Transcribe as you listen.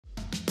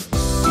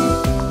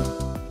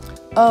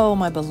Oh,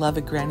 my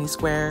beloved Granny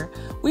Square.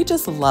 We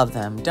just love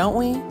them, don't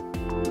we?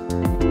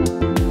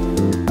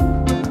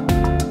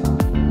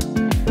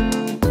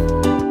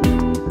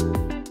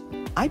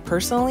 I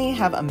personally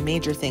have a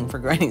major thing for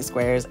Granny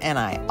Squares, and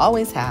I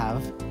always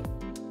have.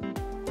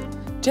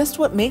 Just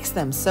what makes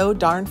them so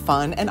darn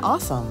fun and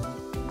awesome.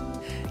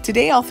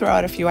 Today I'll throw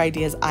out a few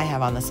ideas I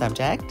have on the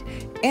subject,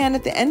 and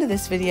at the end of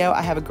this video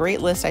I have a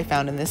great list I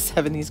found in this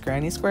 70s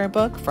Granny Square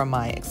book from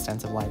my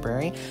extensive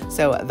library,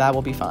 so that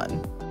will be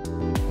fun.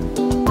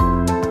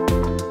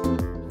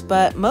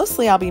 But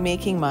mostly I'll be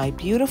making my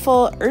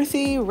beautiful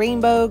earthy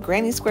rainbow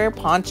Granny Square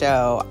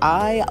poncho.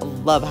 I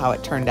love how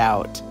it turned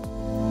out.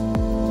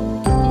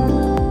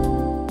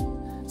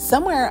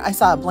 Somewhere I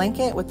saw a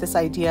blanket with this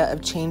idea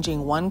of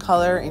changing one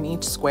color in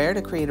each square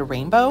to create a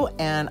rainbow,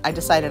 and I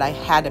decided I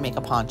had to make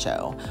a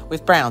poncho.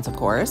 With browns, of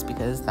course,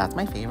 because that's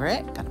my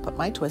favorite. Gotta put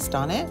my twist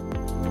on it.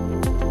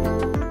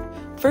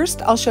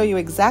 First, I'll show you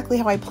exactly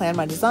how I planned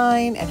my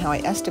design and how I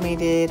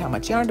estimated how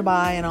much yarn to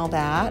buy and all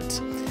that.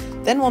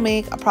 Then we'll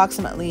make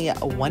approximately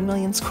 1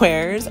 million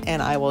squares,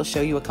 and I will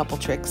show you a couple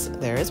tricks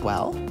there as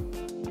well.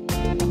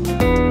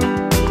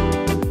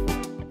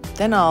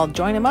 Then I'll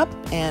join them up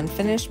and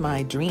finish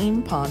my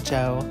dream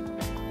poncho.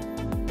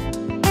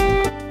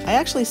 I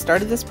actually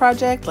started this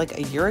project like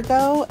a year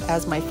ago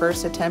as my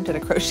first attempt at a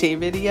crochet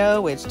video,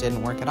 which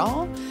didn't work at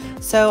all.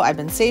 So I've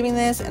been saving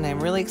this, and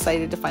I'm really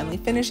excited to finally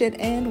finish it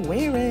and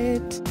wear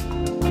it.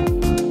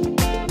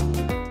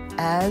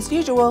 As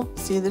usual,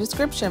 see the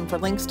description for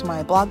links to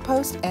my blog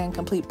post and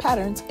complete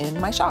patterns in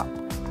my shop.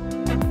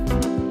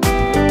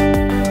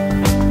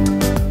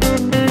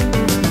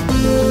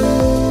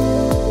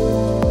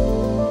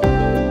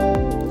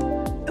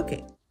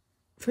 Okay,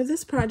 for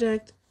this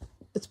project,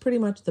 it's pretty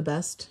much the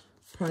best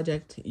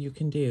project you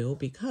can do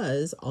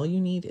because all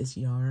you need is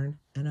yarn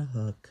and a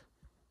hook.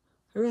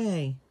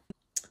 Hooray!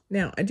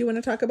 Now, I do want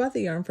to talk about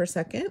the yarn for a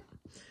second.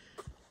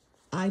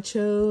 I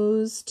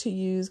chose to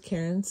use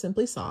Caron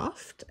Simply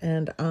Soft,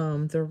 and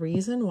the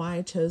reason why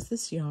I chose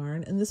this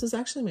yarn, and this was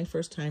actually my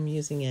first time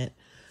using it,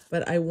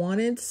 but I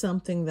wanted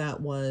something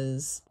that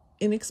was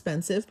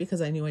inexpensive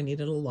because I knew I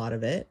needed a lot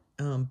of it,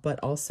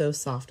 but also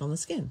soft on the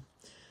skin.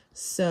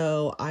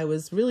 So I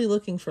was really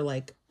looking for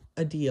like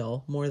a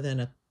deal more than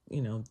a,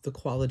 the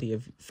quality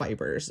of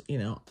fibers,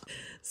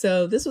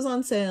 So this was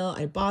on sale.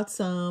 I bought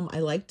some. I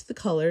liked the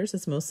colors.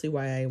 That's mostly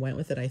why I went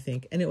with it, I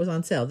think. And it was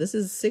on sale. This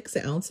is 6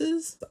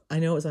 ounces. I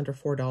know it was under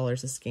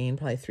 $4 a skein,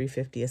 probably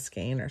 $3.50 a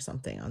skein or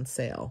something on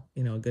sale,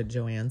 a good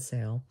Joann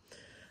sale.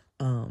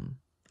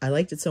 I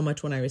liked it so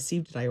much when I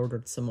received it, I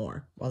ordered some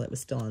more while it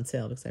was still on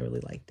sale because I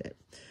really liked it.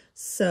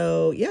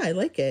 So yeah, I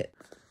like it.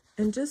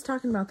 And just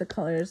talking about the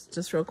colors,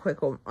 just real quick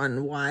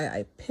on why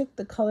I picked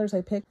the colors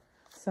I picked.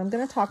 So I'm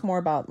going to talk more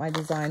about my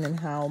design and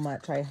how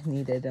much I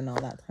needed and all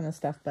that kind of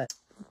stuff. But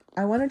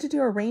I wanted to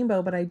do a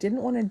rainbow, but I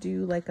didn't want to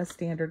do like a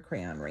standard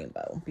crayon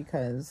rainbow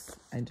because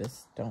I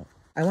just don't.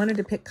 I wanted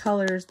to pick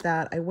colors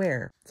that I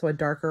wear. So a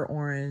darker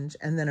orange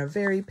and then a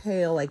very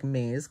pale like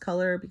maize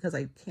color because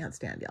I can't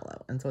stand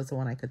yellow. And so it's the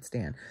one I could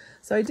stand.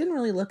 So I didn't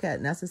really look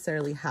at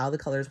necessarily how the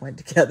colors went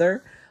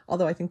together,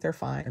 although I think they're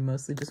fine. I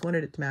mostly just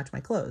wanted it to match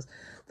my clothes.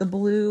 The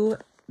blue,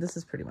 this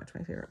is pretty much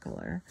my favorite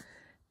color.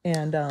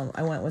 And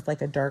I went with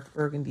like a dark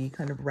burgundy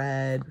kind of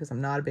red because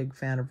I'm not a big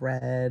fan of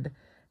red.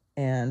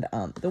 And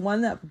the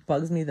one that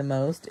bugs me the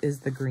most is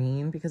the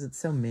green because it's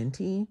so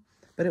minty.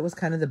 But it was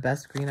kind of the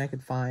best green I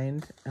could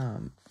find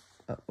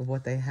of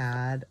what they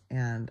had.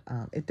 And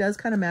it does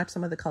kind of match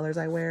some of the colors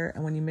I wear.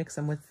 And when you mix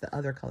them with the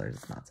other colors,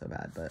 it's not so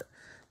bad. But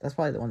that's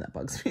probably the one that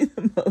bugs me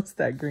the most,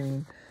 that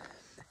green.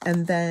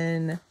 And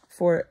then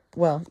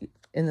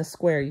in the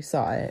square you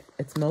saw it.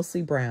 It's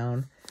mostly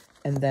brown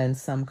and then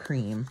some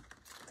cream.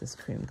 This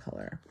cream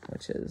color,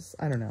 which is,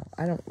 I don't know.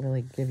 I don't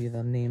really give you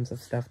the names of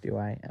stuff, do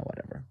I? Oh,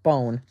 whatever.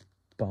 Bone.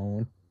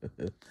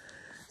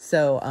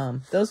 So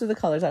those are the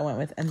colors I went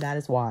with, and that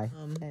is why.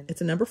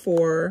 It's a number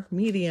 4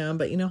 medium,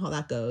 but you know how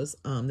that goes.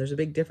 There's a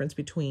big difference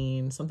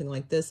between something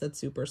like this that's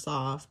super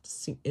soft,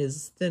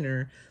 is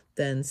thinner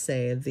than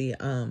say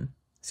the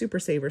Super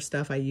Saver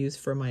stuff I use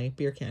for my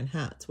beer can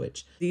hats,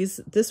 which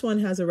this one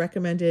has a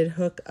recommended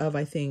hook of,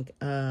 I think,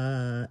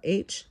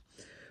 H,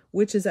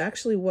 which is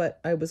actually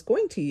what I was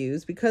going to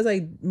use because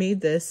I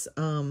made this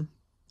a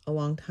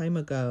long time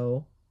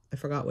ago. I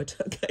forgot which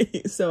hook I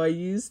used. So I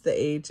used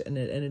the H and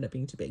it ended up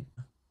being too big,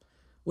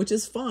 which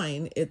is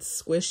fine.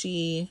 It's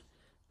squishy.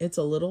 It's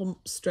a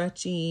little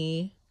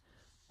stretchy.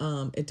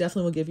 It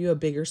definitely will give you a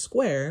bigger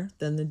square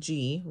than the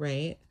G,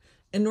 right?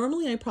 And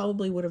normally I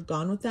probably would have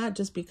gone with that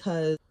just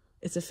because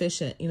it's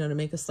efficient, to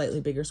make a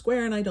slightly bigger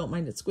square, and I don't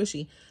mind it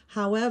squishy.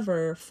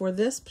 However, for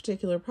this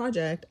particular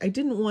project, I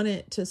didn't want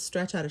it to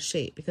stretch out of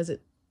shape because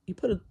you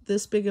put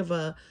this big of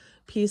a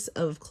piece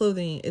of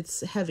clothing,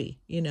 it's heavy,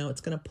 it's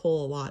going to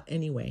pull a lot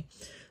anyway.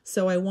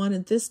 So I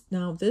wanted this.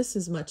 Now this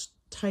is much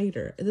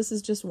tighter. This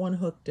is just one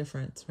hook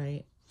difference,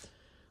 right?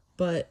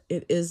 But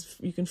it is,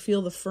 you can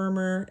feel the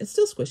firmer, it's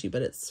still squishy,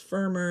 but it's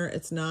firmer.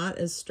 It's not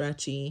as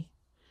stretchy.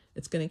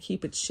 It's going to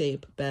keep its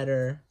shape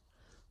better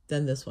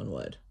than this one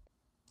would.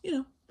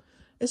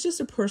 It's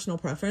just a personal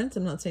preference.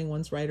 I'm not saying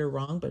one's right or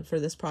wrong, but for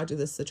this project,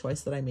 this is the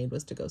choice that I made,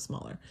 was to go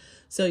smaller.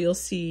 So you'll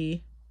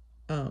see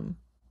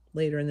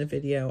later in the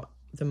video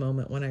the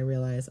moment when I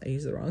realize I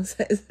used the wrong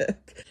size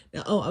hook.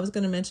 Now, I was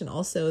going to mention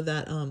also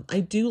that I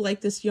do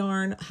like this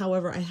yarn.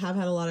 However, I have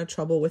had a lot of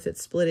trouble with it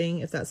splitting,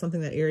 if that's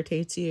something that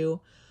irritates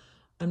you.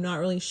 I'm not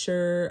really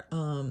sure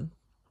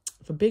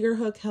if a bigger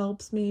hook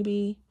helps,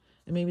 maybe.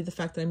 And maybe the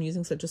fact that I'm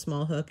using such a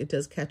small hook, it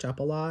does catch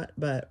up a lot.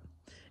 But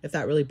if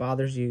that really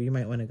bothers you, you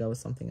might want to go with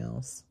something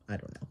else. I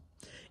don't know.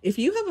 If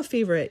you have a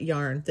favorite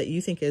yarn that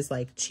you think is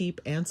like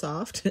cheap and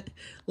soft,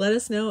 let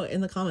us know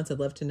in the comments. I'd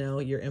love to know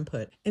your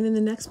input. And in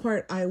the next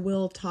part, I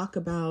will talk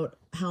about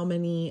how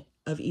many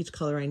of each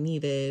color I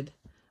needed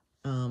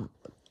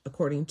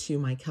according to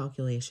my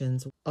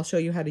calculations. I'll show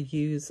you how to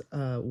use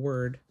a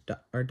Word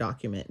or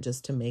document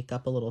just to make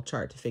up a little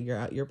chart to figure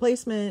out your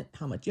placement,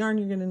 how much yarn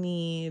you're going to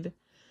need,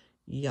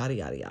 yada,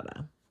 yada,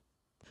 yada.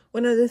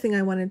 One other thing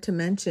I wanted to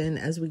mention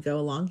as we go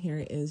along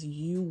here is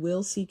you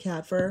will see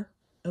cat fur.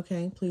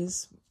 Okay,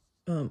 please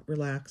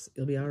relax.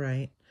 You'll be all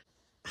right.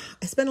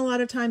 I spent a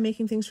lot of time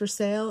making things for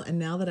sale, and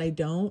now that I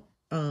don't,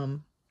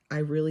 I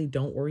really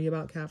don't worry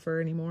about cat fur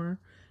anymore,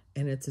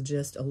 and it's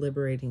just a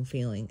liberating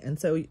feeling. And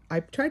so I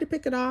try to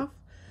pick it off,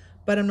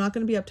 but I'm not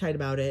going to be uptight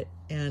about it,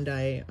 and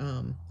I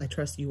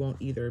trust you won't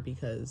either,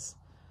 because,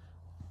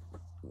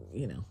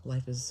 you know,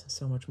 life is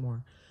so much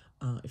more.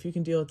 If you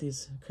can deal with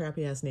these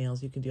crappy ass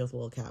nails, you can deal with a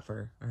little cat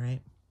fur. All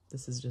right.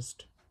 This is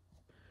just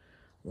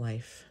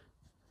life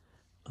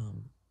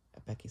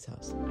at Becky's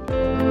house.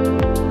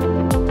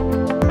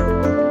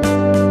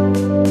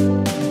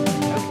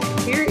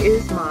 Okay, here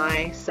is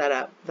my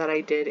setup that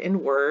I did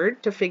in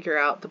Word to figure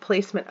out the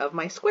placement of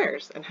my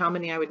squares and how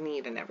many I would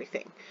need and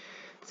everything.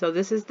 So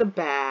this is the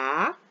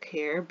back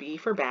here, B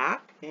for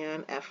back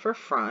and F for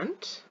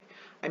front.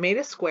 I made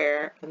a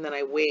square and then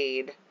I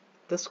weighed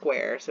the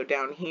square. So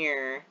down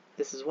here,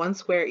 this is 1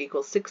 square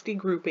equals 60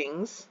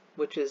 groupings,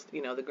 which is,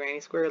 you know, the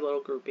granny square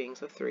little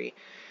groupings of 3,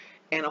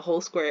 and a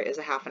whole square is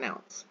a 1/2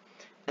 ounce.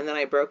 And then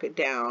I broke it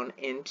down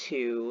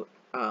into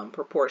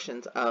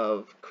proportions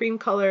of cream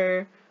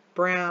color,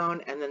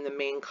 brown, and then the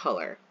main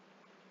color.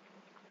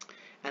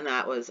 And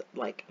that was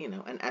like, you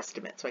know, an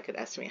estimate, so I could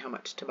estimate how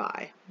much to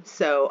buy.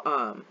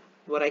 So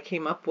what I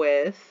came up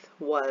with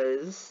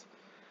was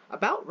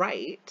about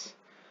right.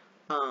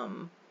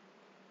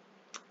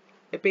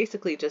 It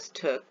basically just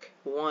took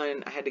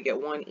I had to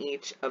get 1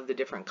 each of the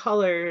different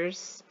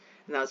colors,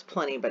 and that was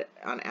plenty, but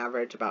on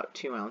average about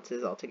 2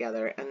 ounces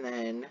altogether. And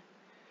then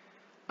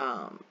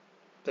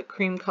the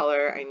cream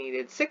color, I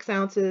needed 6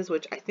 ounces,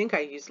 which I think I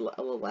used a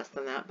little less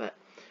than that, but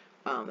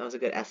that was a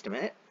good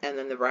estimate. And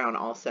then the brown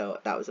also,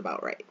 that was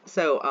about right.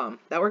 So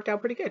that worked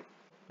out pretty good.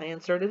 I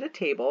inserted a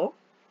table,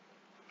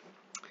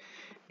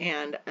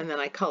 and then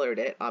I colored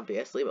it,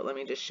 obviously, but let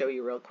me just show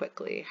you real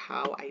quickly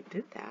how I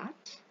did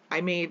that. I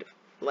made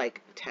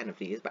like 10 of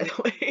these, by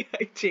the way.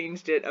 I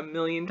changed it a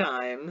million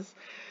times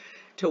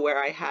to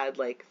where I had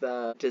like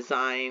the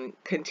design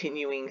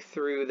continuing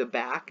through the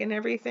back and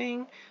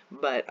everything.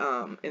 But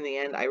in the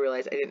end, I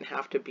realized I didn't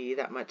have to be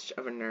that much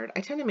of a nerd. I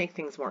tend to make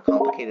things more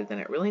complicated than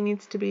it really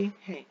needs to be.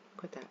 Hey,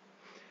 quit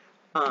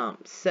that.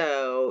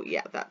 So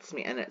yeah, that's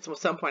me. And at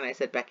some point I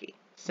said, Becky,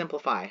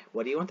 simplify.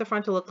 What do you want the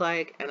front to look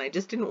like? And I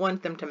just didn't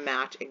want them to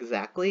match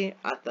exactly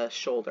at the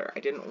shoulder.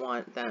 I didn't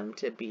want them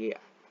to be,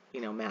 you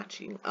know,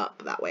 matching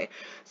up that way.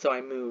 So I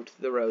moved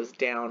the rows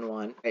down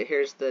 1. Right,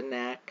 here's the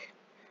neck.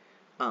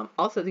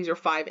 Also, these are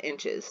 5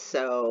 inches,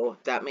 so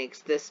that makes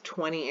this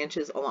 20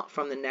 inches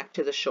from the neck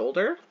to the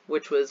shoulder,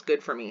 which was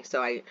good for me.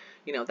 So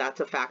you know,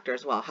 that's a factor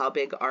as well. How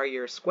big are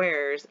your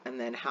squares, and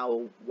then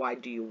how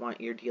wide do you want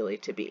your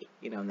dealie to be?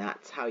 You know, and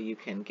that's how you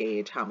can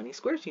gauge how many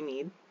squares you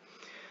need,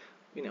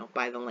 you know,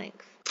 by the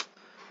length.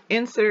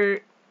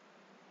 Insert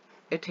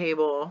a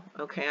table.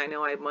 Okay, I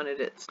know I wanted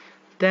it.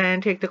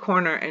 Then take the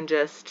corner and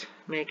just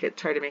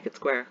try to make it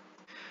square.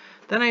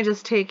 Then I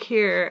just take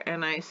here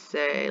and I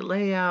say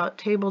layout,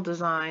 table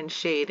design,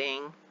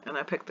 shading, and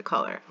I pick the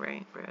color,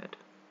 right? Red.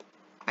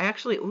 I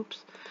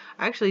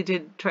actually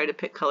did try to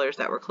pick colors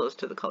that were close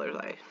to the colors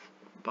I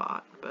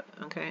bought, but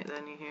okay,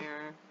 then you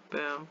hear,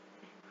 boom,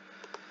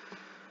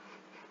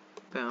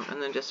 boom,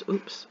 and then just,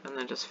 and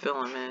then just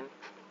fill them in.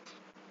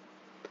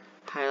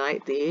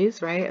 Highlight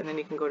these, right? And then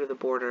you can go to the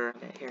border.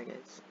 Okay, here it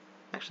is.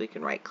 Actually, you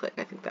can right click.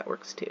 I think that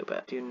works too,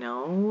 but do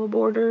no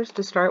borders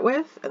to start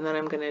with. And then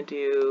I'm going to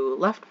do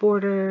left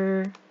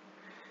border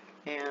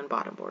and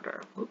bottom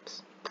border.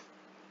 Oops.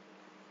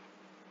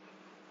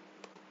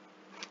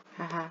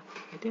 Haha,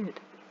 I did it.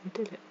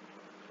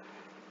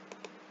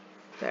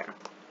 There.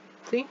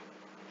 See?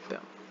 Boom.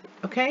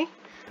 Okay?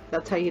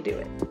 That's how you do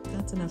it.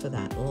 That's enough of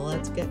that.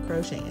 Let's get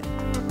crocheting.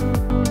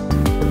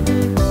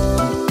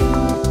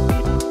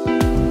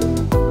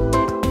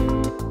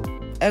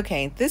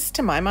 Okay, this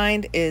to my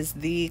mind is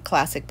the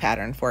classic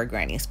pattern for a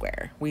granny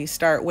square. We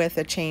start with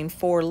a chain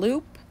 4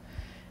 loop,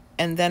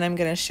 and then I'm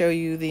going to show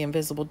you the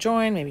invisible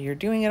join. Maybe you're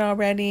doing it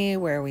already,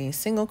 where we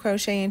single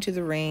crochet into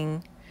the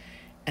ring,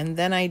 and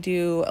then I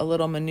do a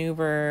little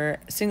maneuver,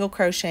 single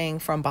crocheting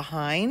from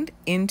behind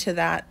into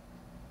that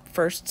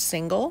first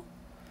single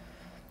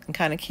and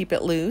kind of keep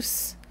it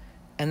loose,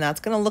 and that's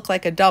going to look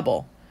like a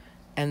double.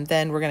 And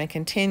then we're going to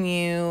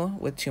continue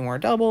with 2 more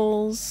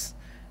doubles,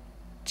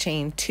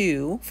 chain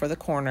 2 for the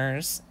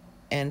corners,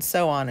 and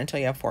so on until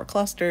you have 4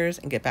 clusters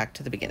and get back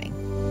to the beginning.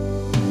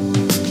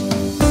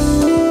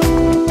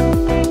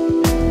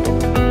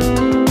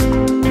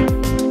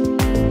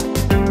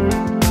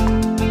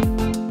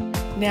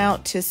 Now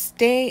to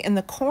stay in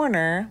the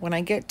corner, when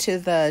I get to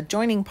the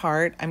joining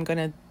part, I'm going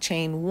to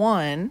chain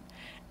 1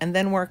 and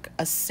then work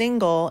a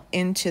single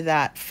into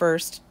that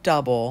first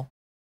double.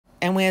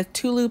 And we have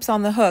 2 loops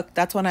on the hook.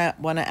 That's when I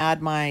want to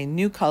add my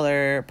new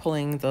color,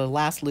 pulling the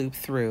last loop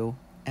through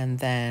and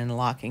then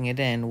locking it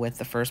in with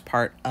the first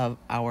part of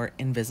our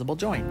invisible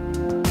join.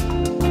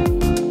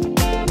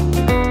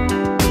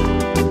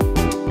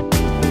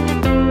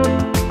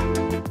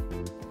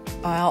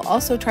 I'll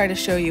also try to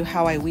show you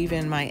how I weave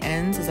in my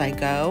ends as I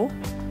go.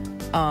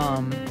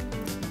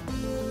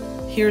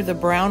 Here, the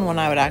brown one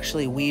I would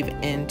actually weave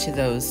into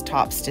those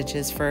top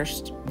stitches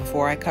first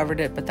before I covered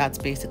it, but that's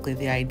basically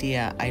the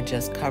idea. I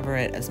just cover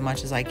it as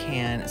much as I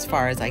can, as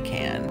far as I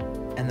can,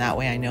 and that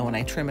way I know when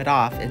I trim it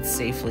off, it's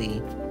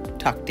safely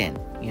tucked in,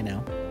 you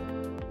know.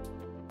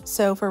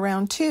 So for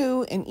round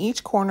 2, in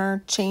each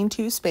corner, chain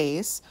 2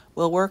 space,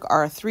 we'll work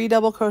our 3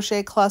 double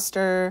crochet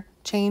cluster,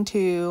 chain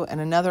 2,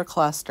 and another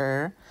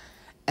cluster,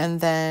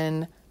 and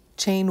then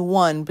chain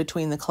 1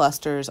 between the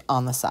clusters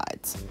on the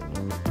sides.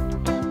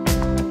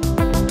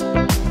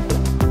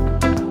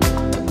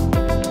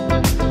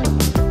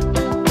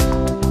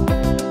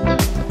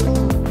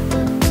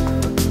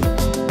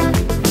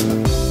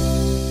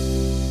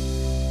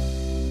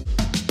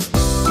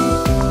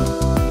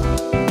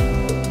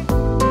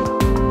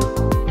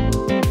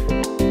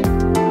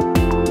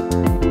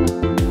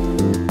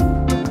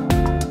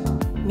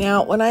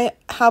 Now, when I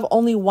have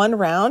only 1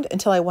 round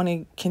until I want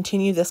to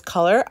continue this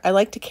color, I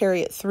like to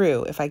carry it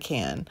through if I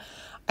can.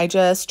 I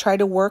just try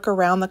to work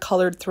around the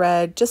colored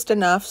thread just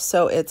enough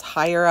so it's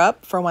higher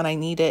up for when I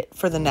need it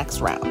for the next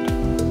round.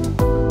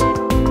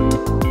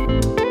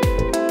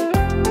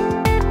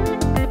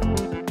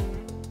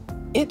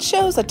 It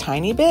shows a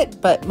tiny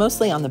bit, but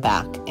mostly on the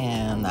back,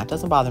 and that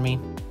doesn't bother me.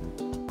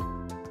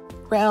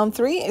 Round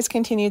 3 is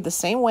continued the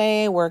same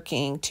way,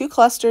 working 2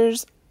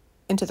 clusters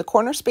into the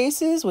corner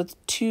spaces with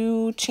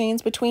 2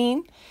 chains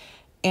between,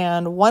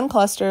 and 1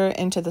 cluster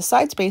into the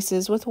side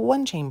spaces with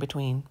 1 chain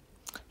between,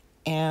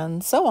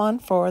 and so on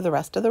for the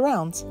rest of the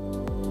rounds.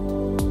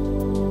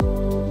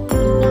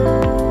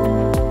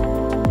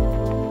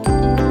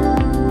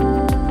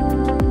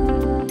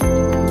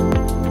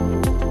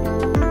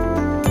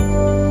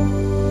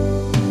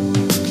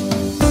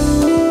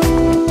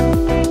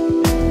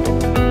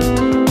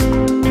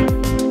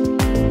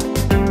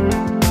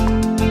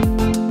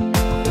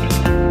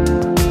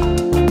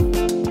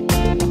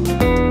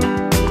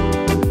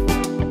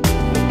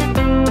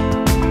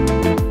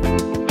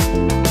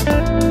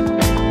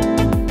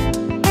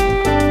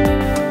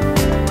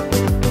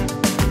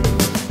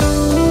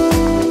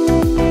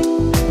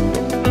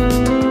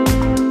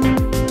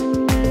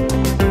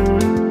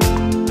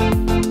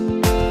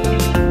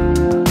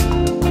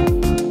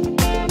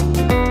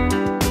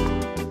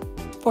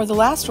 For the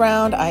last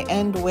round, I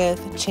end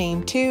with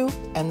chain 2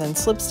 and then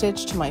slip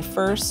stitch to my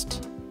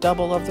first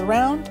double of the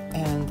round,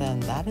 and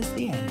then that is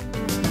the end.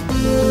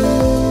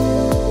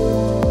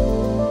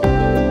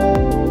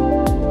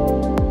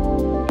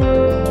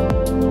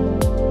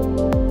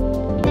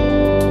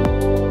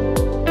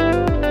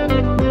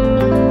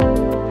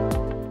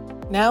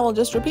 Now we'll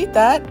just repeat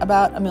that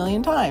about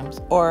 1,000,000 times,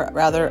 or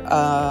rather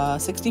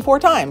 64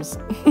 times.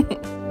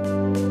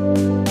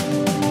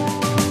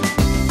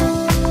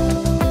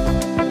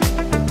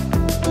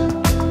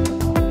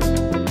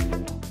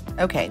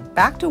 Okay,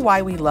 back to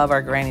why we love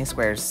our granny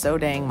squares so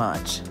dang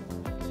much.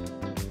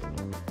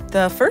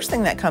 The first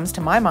thing that comes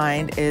to my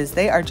mind is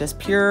they are just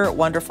pure,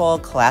 wonderful,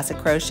 classic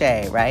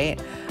crochet,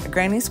 right? A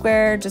granny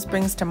square just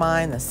brings to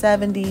mind the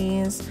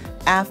 70s,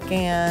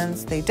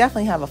 Afghans. They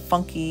definitely have a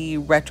funky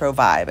retro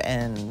vibe,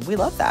 and we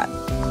love that.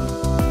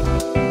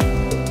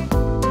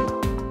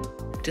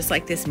 Just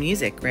like this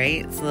music,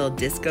 right? It's a little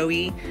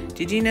disco-y.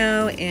 Did you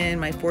know in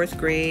my 4th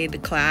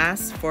grade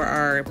class for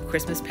our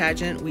Christmas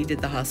pageant, we did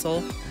the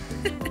hustle?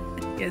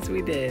 Yes,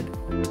 we did.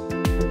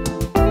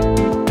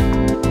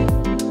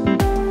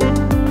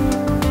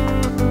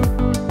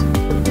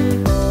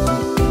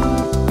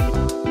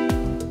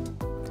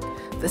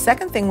 The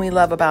second thing we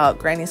love about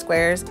granny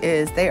squares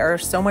is they are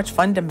so much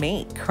fun to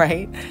make,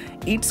 right?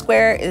 Each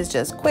square is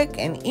just quick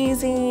and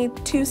easy,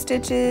 2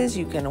 stitches,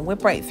 you can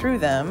whip right through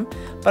them,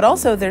 but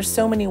also there's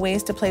so many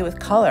ways to play with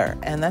color,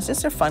 and that's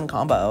just a fun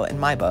combo in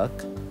my book.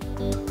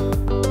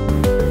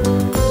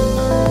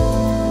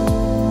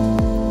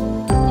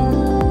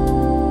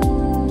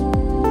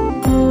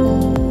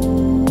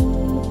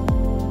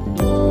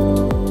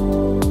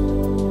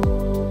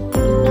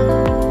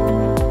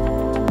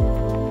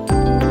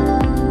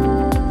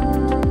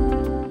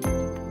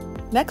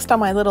 next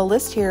on my little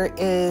list here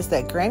is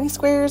that granny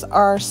squares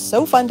are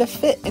so fun to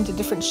fit into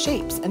different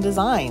shapes and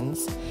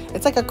designs.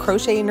 It's like a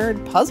crochet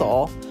nerd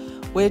puzzle,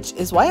 which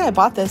is why I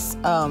bought this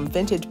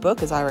vintage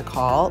book, as I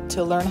recall,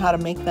 to learn how to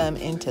make them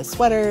into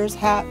sweaters,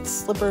 hats,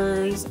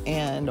 slippers,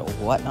 and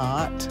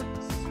whatnot.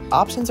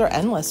 Options are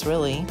endless,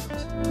 really.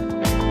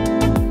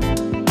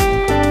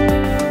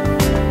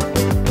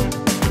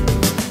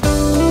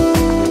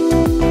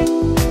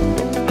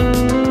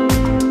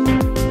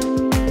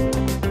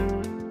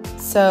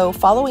 So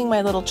following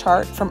my little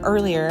chart from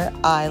earlier,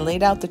 I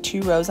laid out the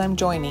 2 rows I'm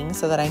joining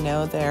so that I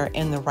know they're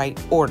in the right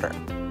order.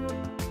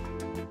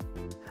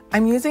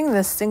 I'm using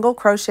this single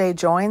crochet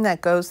join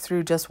that goes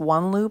through just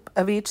 1 loop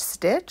of each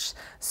stitch,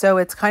 so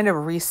it's kind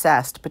of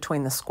recessed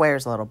between the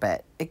squares a little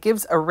bit. It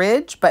gives a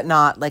ridge, but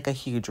not like a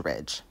huge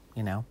ridge,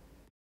 you know.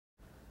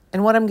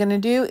 And what I'm going to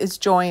do is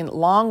join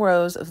long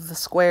rows of the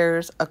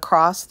squares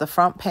across the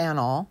front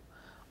panel,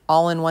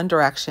 all in one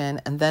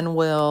direction, and then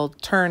we'll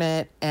turn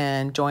it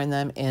and join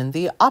them in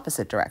the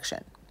opposite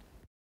direction.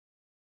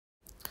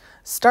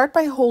 Start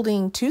by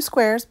holding 2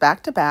 squares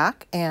back to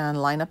back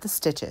and line up the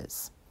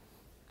stitches.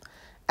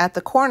 At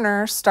the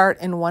corner,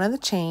 start in one of the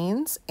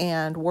chains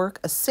and work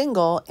a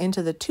single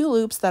into the 2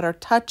 loops that are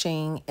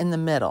touching in the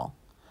middle.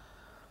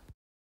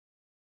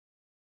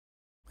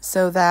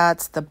 So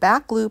that's the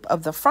back loop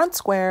of the front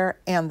square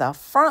and the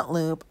front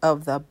loop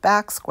of the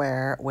back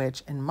square,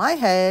 which in my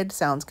head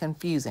sounds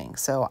confusing.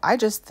 So I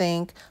just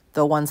think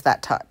the ones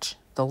that touch,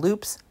 the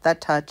loops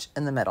that touch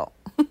in the middle.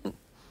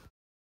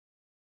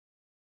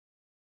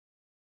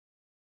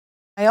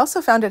 I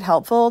also found it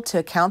helpful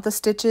to count the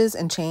stitches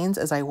and chains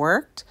as I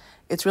worked.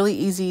 It's really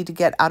easy to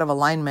get out of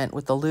alignment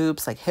with the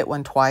loops, like hit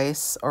one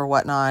twice or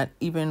whatnot.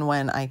 Even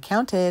when I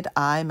counted,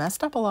 I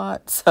messed up a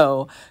lot.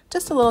 So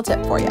just a little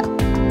tip for you.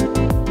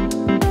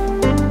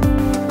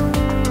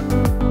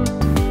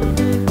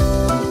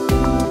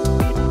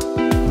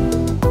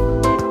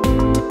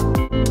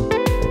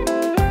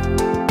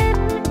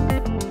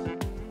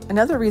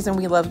 Another reason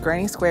we love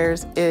granny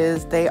squares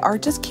is they are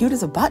just cute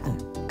as a button.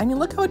 I mean,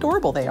 look how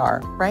adorable they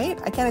are,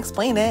 right? I can't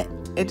explain it.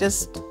 It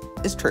just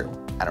is true.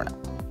 I don't know.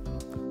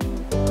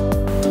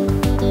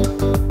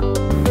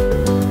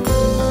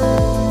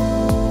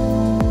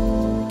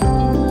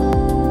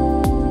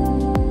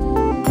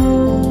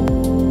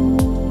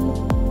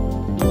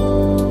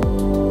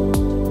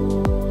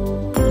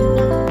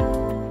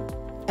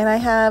 And I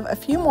have a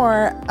few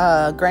more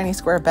granny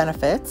square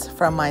benefits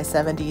from my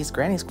 70s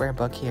granny square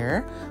book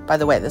here. By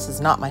the way, this is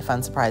not my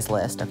fun surprise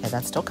list. Okay,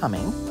 that's still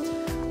coming.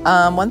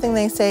 One thing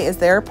they say is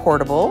they're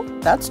portable.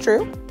 That's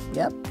true.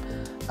 Yep.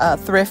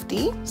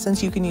 Thrifty,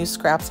 since you can use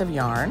scraps of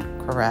yarn.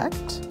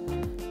 Correct.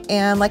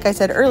 And like I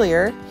said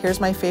earlier,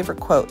 here's my favorite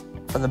quote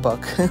from the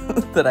book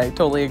that I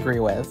totally agree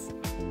with.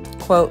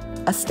 Quote,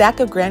 "A stack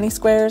of granny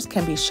squares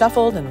can be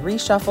shuffled and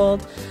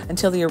reshuffled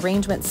until the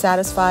arrangement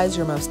satisfies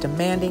your most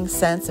demanding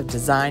sense of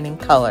design and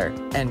color,"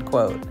 end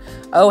quote.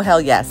 Oh,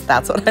 hell yes,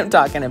 that's what I'm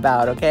talking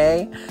about,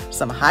 okay?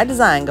 Some high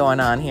design going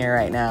on here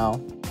right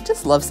now. I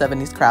just love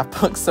 70s craft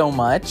books so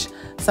much.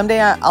 Someday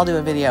I'll do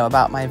a video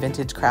about my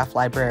vintage craft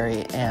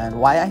library and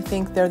why I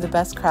think they're the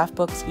best craft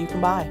books you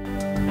can buy.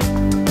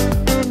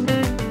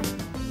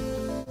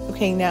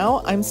 Okay,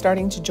 now I'm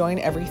starting to join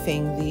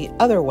everything the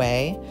other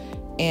way.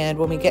 And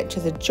when we get to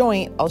the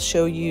joint, I'll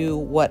show you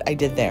what I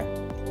did there.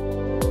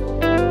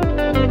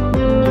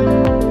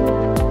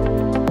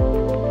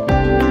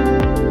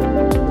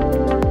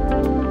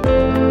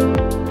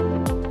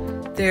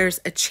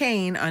 There's a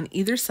chain on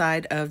either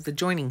side of the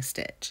joining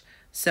stitch.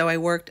 So I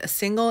worked a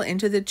single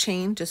into the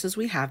chain just as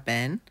we have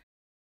been.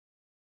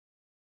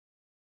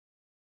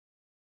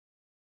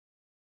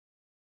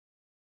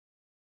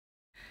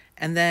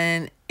 And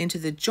then into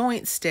the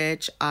joint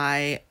stitch,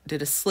 I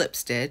did a slip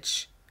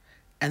stitch,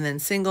 and then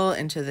single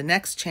into the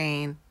next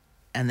chain,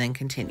 and then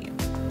continue.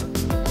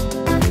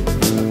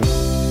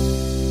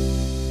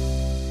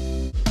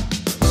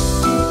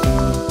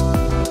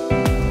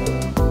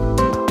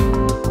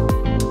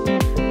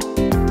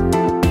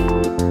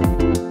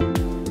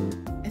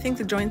 I think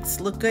the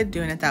joints look good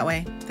doing it that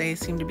way. They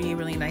seem to be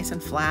really nice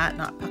and flat,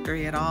 not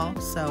puckery at all,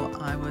 so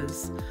I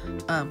was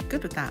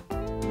good with that.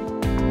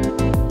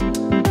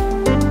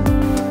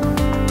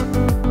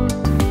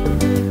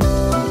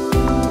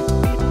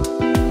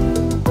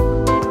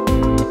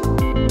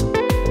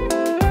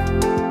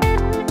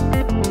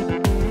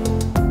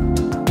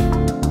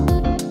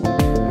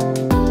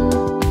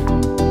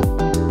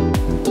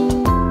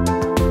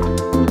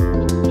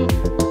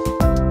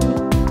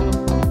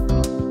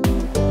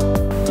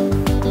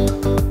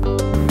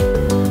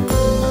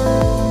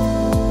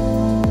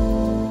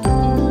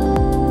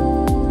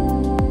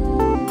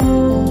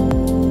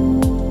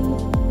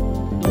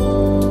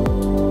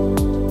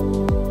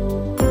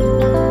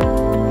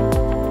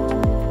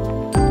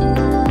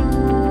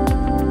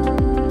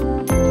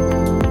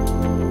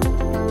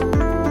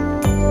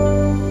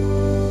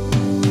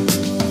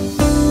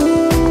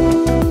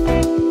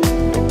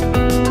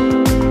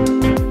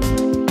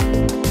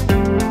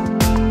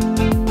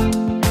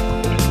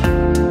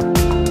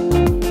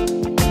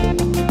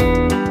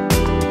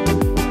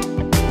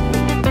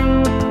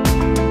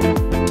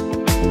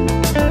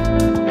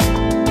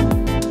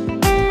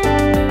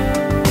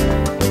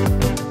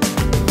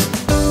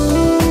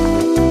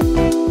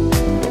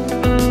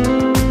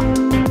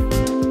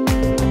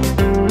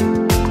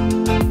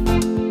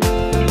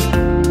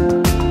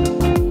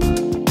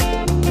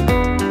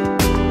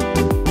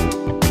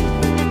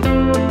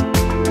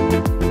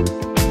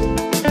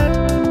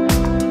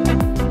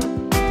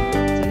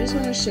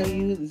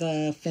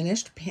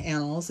 finished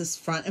panels, this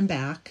front and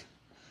back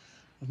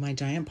of my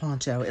giant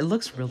poncho. It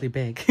looks really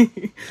big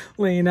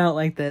laying out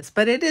like this,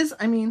 but it is,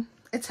 I mean,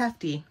 it's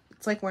hefty.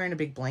 It's like wearing a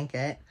big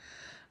blanket.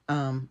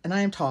 And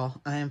I am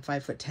tall. I am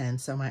 5'10",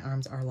 so my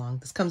arms are long.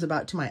 This comes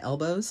about to my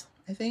elbows,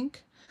 I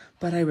think,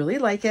 but I really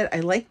like it.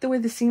 I like the way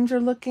the seams are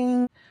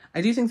looking.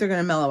 I do think they're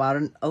going to mellow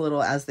out a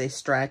little as they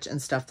stretch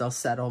and stuff. They'll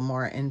settle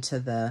more into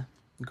the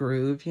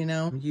groove, you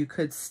know. You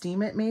could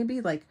steam it maybe,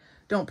 like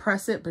don't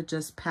press it, but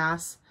just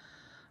pass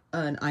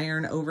an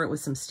iron over it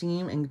with some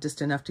steam and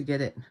just enough to get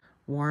it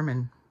warm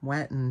and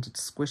wet and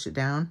squish it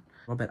down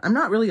a little bit. I'm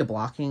not really a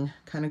blocking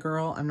kind of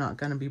girl. I'm not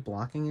going to be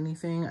blocking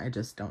anything. I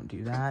just don't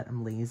do that.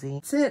 I'm lazy.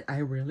 That's it. I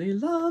really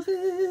love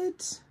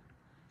it.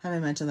 Have I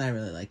mentioned that I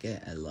really like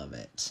it? I love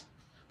it,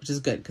 which is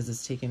good because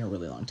it's taking a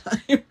really long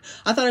time.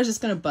 I thought I was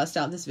just going to bust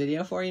out this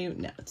video for you.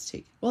 No, it's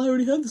taking, well, I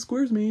already have the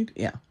squares made.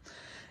 Yeah,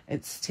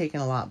 it's taken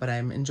a lot, but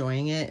I'm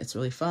enjoying it. It's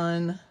really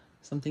fun,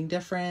 something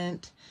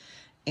different.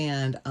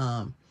 And,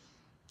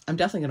 I'm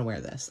definitely going to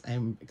wear this.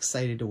 I'm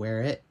excited to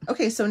wear it.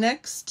 Okay, so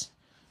next,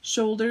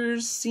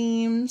 shoulders,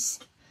 seams,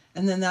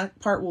 and then that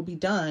part will be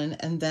done.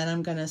 And then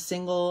I'm going to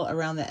single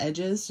around the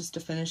edges just to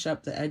finish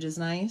up the edges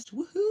nice.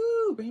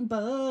 Woohoo,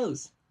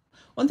 rainbows.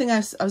 One thing I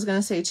was going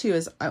to say too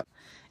is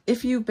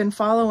if you've been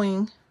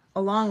following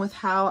along with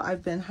how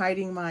I've been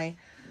hiding my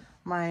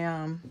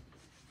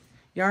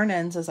yarn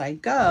ends as I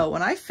go,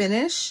 when I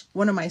finish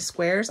one of my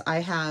squares, I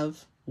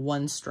have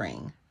one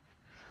string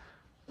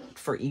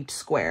for each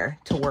square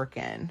to work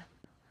in.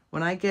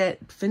 When I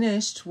get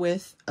finished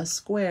with a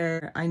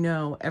square, I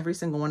know every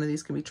single one of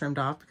these can be trimmed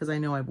off because I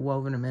know I've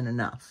woven them in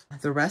enough.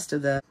 The rest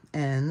of the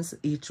ends,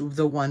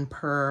 the one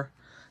per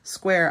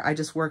square, I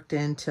just worked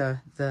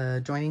into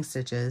the joining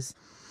stitches,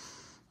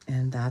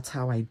 and that's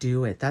how I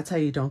do it. That's how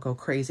you don't go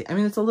crazy. I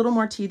mean, it's a little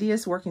more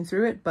tedious working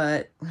through it,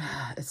 but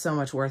it's so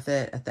much worth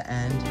it at the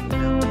end, you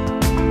know?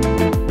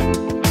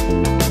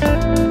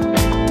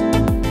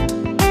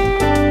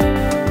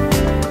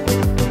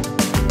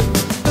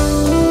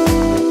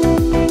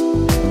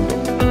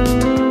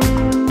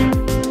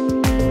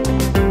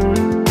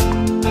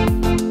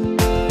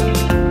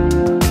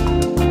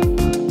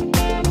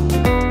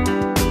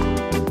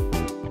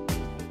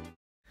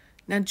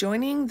 Now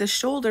joining the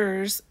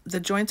shoulders,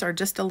 the joints are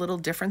just a little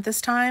different this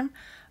time.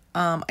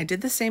 I did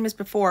the same as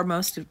before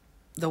most of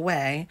the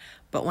way,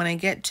 but when I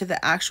get to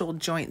the actual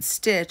joint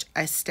stitch,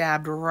 I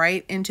stabbed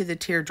right into the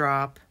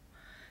teardrop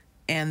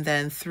and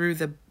then through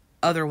the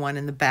other one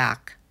in the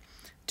back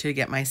to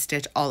get my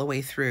stitch all the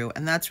way through.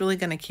 And that's really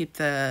going to keep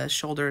the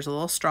shoulders a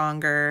little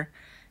stronger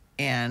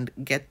and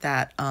get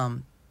that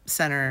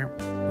center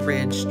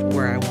ridged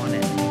where I want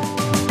it.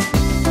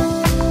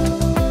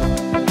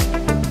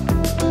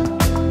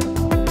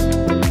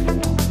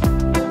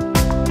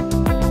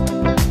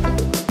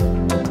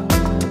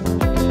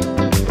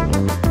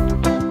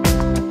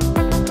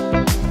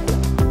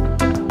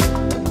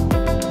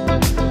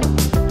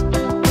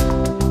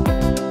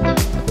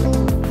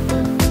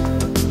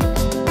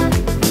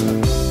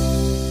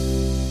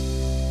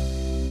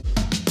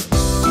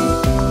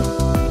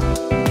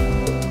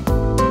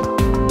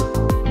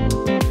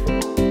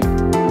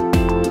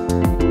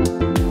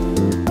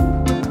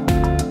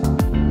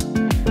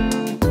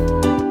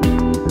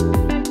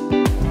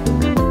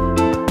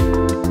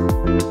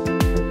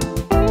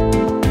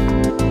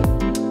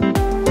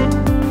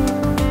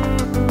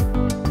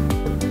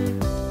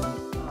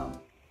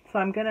 So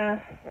I'm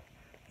gonna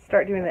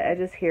start doing the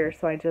edges here,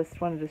 so I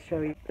just wanted to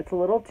show you. It's a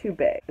little too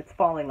big. It's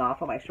falling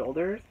off of my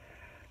shoulders.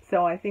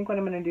 So I think what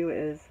I'm gonna do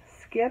is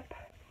skip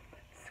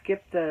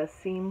the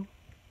seam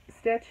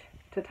stitch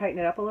to tighten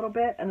it up a little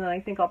bit, and then I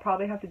think I'll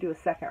probably have to do a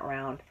second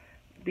round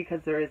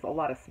because there is a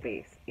lot of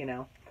space, you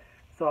know.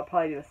 So I'll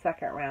probably do a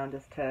second round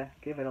just to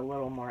give it a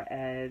little more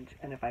edge,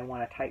 and if I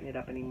want to tighten it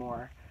up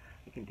anymore,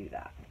 I can do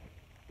that.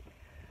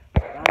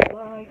 I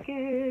like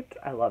it.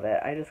 I love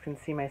it. I just can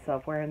see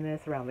myself wearing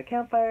this around the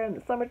campfire in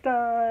the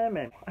summertime,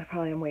 and I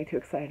probably am way too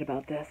excited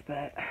about this,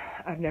 but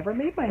I've never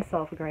made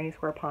myself a granny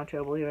square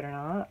poncho, believe it or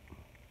not,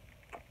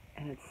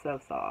 and it's so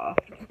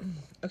soft.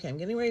 Okay, I'm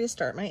getting ready to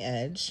start my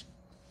edge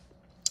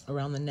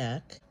around the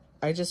neck.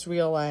 I just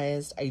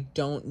realized I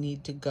don't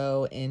need to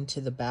go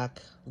into the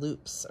back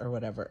loops or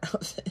whatever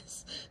of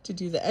this to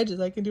do the edges.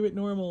 I can do it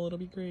normal. It'll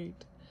be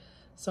great.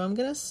 So I'm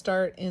gonna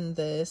start in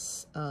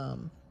this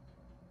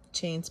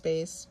chain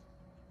space,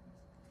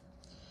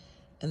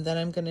 and then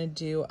I'm gonna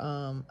do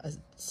a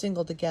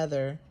single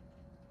together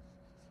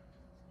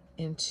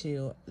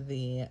into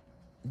the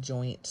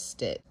joint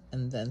stitch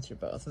and then through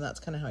both, and that's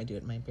kind of how I do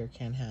it in my beer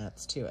can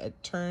hats too. It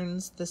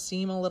turns the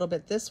seam a little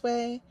bit this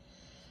way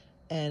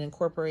and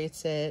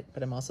incorporates it,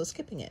 but I'm also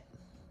skipping it,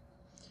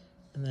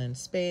 and then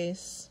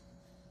space.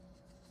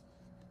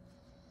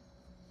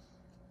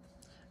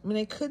 I mean,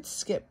 I could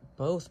skip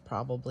both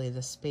probably,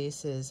 the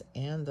spaces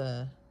and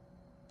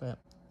but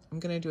I'm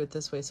going to do it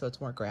this way so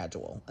it's more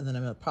gradual. And then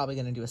I'm probably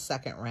going to do a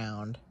second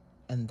round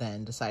and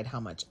then decide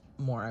how much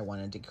more I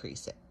want to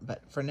decrease it.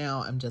 But for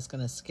now, I'm just going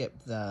to skip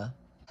the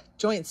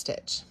joint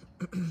stitch.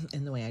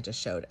 in the way I just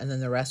showed. And then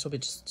the rest will be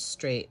just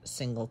straight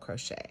single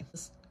crochet.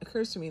 This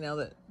occurs to me now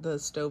that the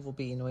stove will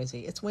be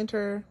noisy. It's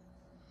winter,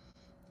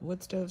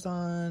 wood stove's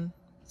on,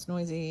 it's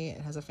noisy,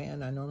 it has a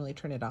fan. I normally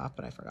turn it off,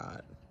 but I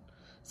forgot.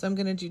 So I'm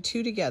gonna do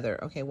 2 together.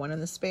 Okay, 1 in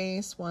the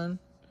space, 1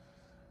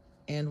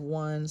 and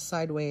 1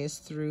 sideways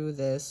through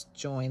this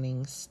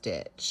joining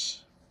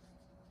stitch.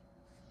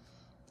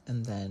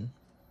 And then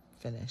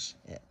finish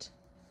it.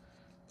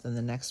 Then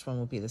the next one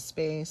will be the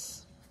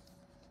space.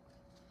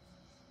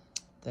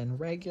 Then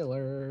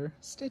regular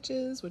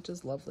stitches, which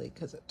is lovely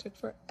because it took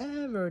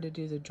forever to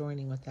do the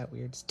joining with that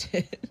weird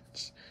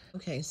stitch.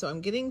 Okay, so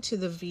I'm getting to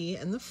the V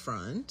in the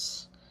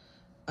front.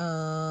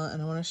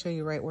 And I want to show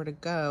you right where to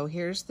go.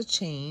 Here's the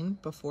chain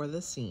before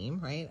the seam,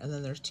 right? And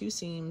then there's 2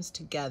 seams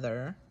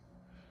together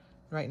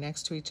right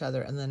next to each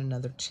other, and then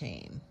another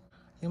chain.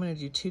 I'm going to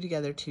do 2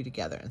 together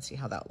and see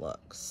how that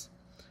looks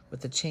with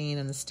the chain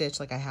and the stitch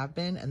like I have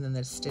been, and then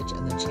the stitch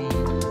and the chain.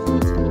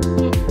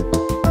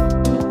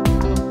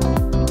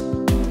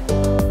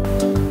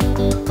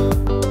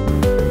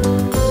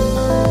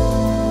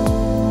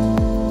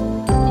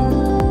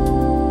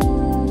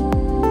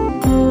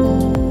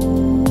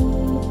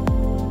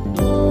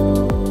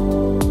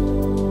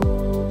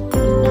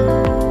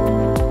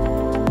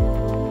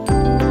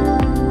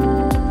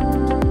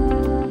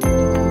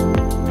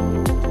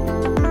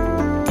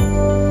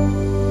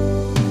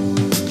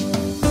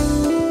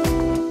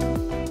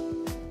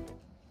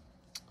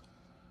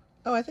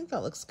 Oh, I think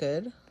that looks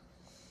good.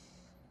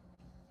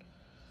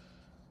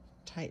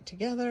 Tight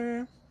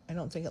together. I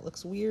don't think it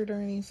looks weird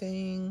or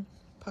anything,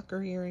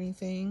 puckery or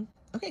anything.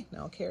 Okay,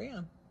 now I'll carry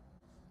on.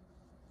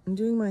 I'm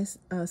doing my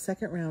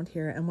second round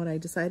here, and what I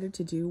decided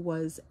to do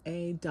was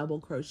a double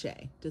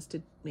crochet just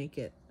to make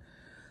it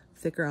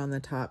thicker on the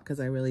top, because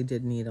I really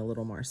did need a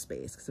little more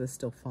space because it was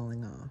still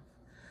falling off.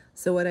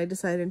 So what I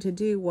decided to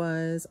do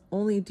was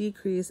only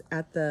decrease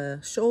at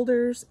the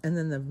shoulders and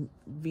then the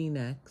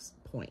V-neck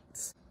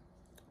points.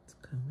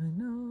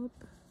 Coming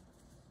up.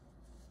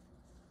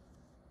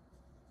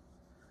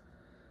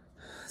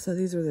 So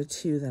these are the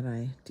 2 that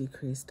I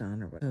decreased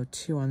on. Oh,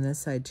 2 on this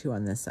side, 2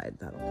 on this side.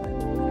 That'll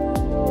play.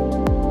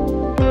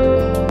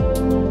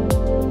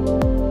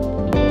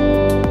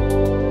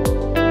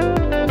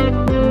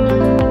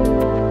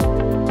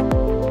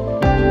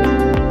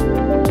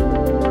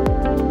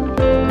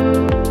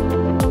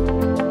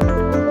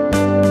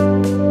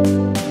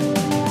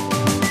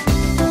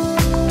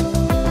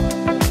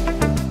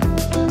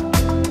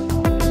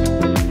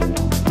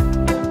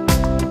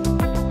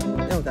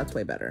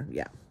 Way better.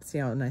 Yeah, see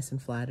how nice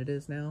and flat it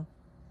is now?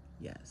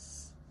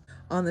 Yes.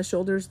 On the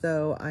shoulders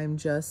though, I'm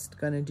just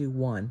gonna do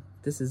 1.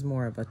 This is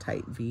more of a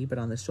tight V, but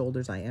on the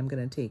shoulders I am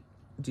gonna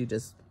do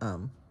just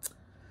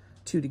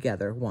 2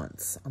 together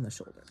once on the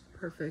shoulder.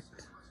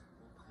 Perfect.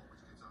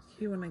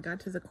 Here, when I got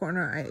to the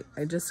corner,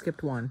 I just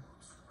skipped 1.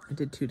 I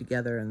did 2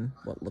 together and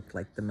what looked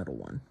like the middle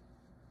one,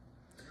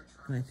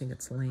 and I think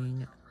it's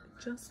laying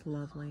just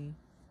lovely.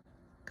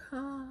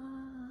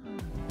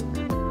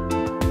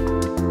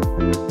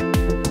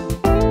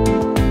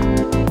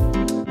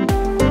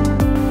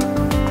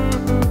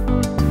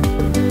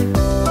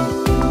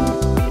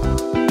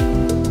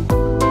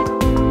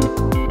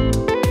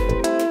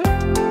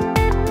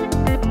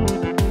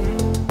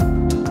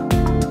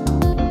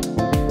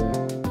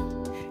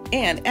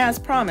 And as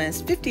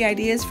promised, 50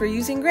 ideas for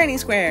using granny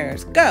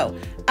squares. Go!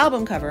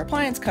 Album cover,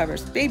 appliance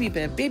covers, baby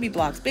bib, baby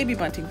blocks, baby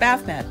bunting,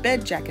 bath mat,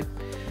 bed jacket,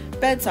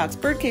 bed socks,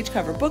 birdcage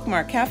cover,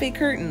 bookmark, cafe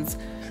curtains,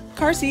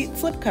 car seat,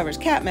 slip covers,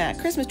 cat mat,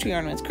 Christmas tree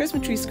ornaments,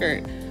 Christmas tree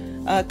skirt,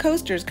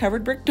 coasters,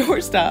 covered brick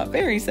doorstop,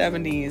 very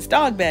 70s,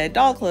 dog bed,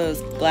 doll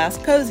clothes, glass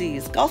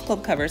cozies, golf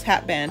club covers,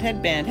 hat band,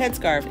 headband,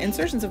 headscarf,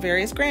 insertions of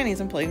various grannies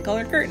and plain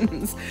colored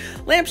curtains,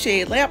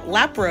 lampshade,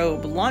 lap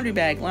robe, laundry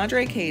bag,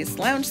 lingerie case,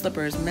 lounge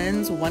slippers,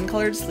 men's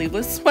one-colored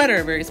sleeveless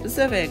sweater, very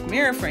specific,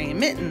 mirror frame,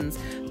 mittens,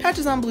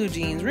 patches on blue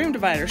jeans, room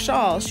divider,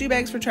 shawl, shoe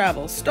bags for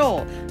travel,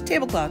 stole,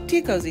 tablecloth,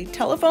 tea cozy,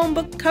 telephone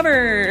book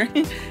cover,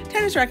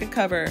 tennis racket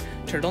cover,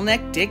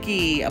 turtleneck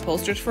dicky,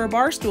 upholsters for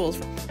bar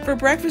stools, for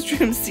breakfast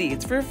room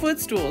seats, for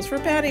footstools, for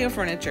patio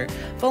furniture,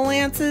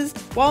 valances,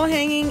 wall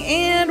hanging,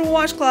 and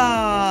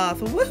washcloth.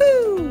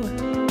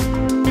 Woohoo!